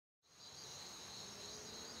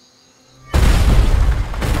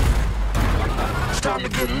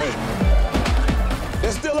me.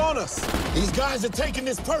 They're still on us. These guys are taking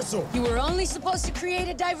this personal. You were only supposed to create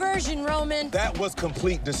a diversion, Roman. That was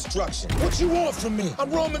complete destruction. What you want from me? I'm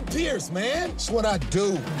Roman Pierce, man. It's what I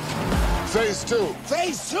do. Phase 2.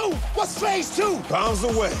 Phase 2? What's phase 2? Bombs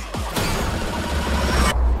away.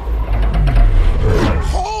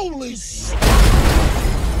 Holy shit!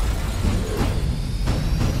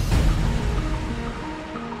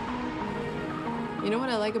 You know what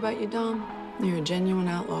I like about you, Dom? You're a genuine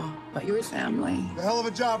outlaw, but you're family. A hell of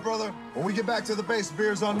a job, brother. When we get back to the base,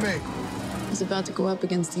 beer's on me. He's about to go up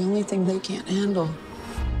against the only thing they can't handle.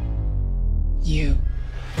 You.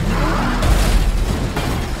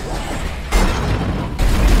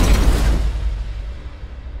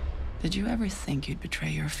 Did you ever think you'd betray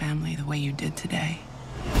your family the way you did today?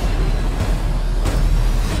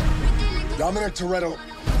 Dominic Toretto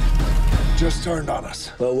just turned on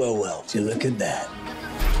us. Well. You look at that.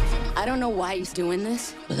 I don't know why he's doing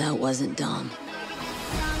this, but that wasn't Dom.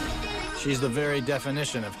 She's the very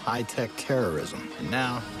definition of high-tech terrorism. And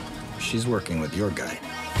now, she's working with your guy.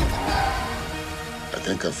 I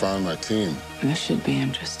think I found my team. This should be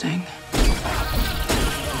interesting.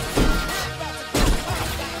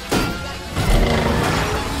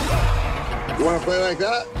 You want to play like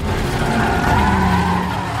that?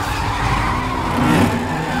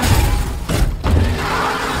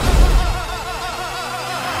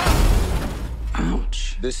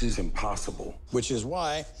 Ouch. This is impossible. Which is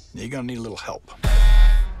why you're gonna need a little help.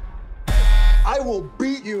 I will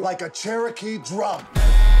beat you like a Cherokee drum.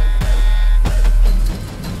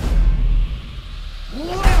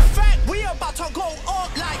 We about to go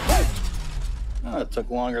up like... Oh, it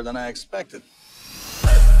took longer than I expected.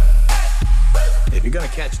 If you're gonna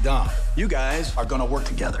catch Dom, you guys are gonna work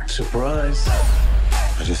together. Surprise.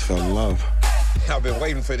 I just fell in love. I've been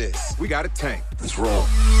waiting for this. We got a tank. Let's roll.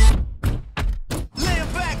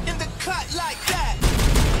 Laying back in the cut like that.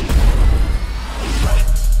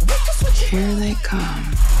 Here they come.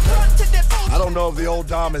 I don't know if the old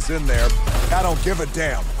Dom is in there. I don't give a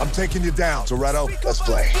damn. I'm taking you down. Toretto, let's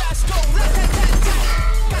play.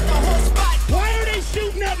 Why are they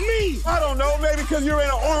shooting at me? I don't know. Maybe because you're in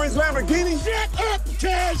an orange Lamborghini? Shut up,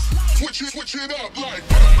 Cash. Switch it up, like.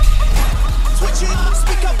 Switch it,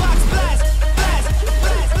 speaker box blast, blast,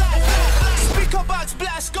 blast, blast. Speaker box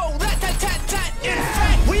blast, go rat-tat-tat-tat. In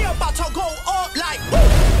fact, we about to go up like.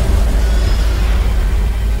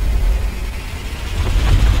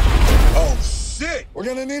 Oh, shit. We're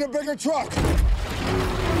gonna need a bigger truck.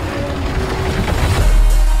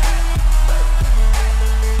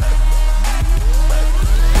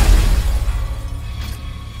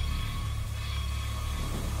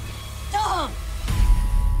 Dom!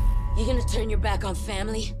 You gonna turn your back on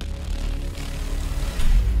family?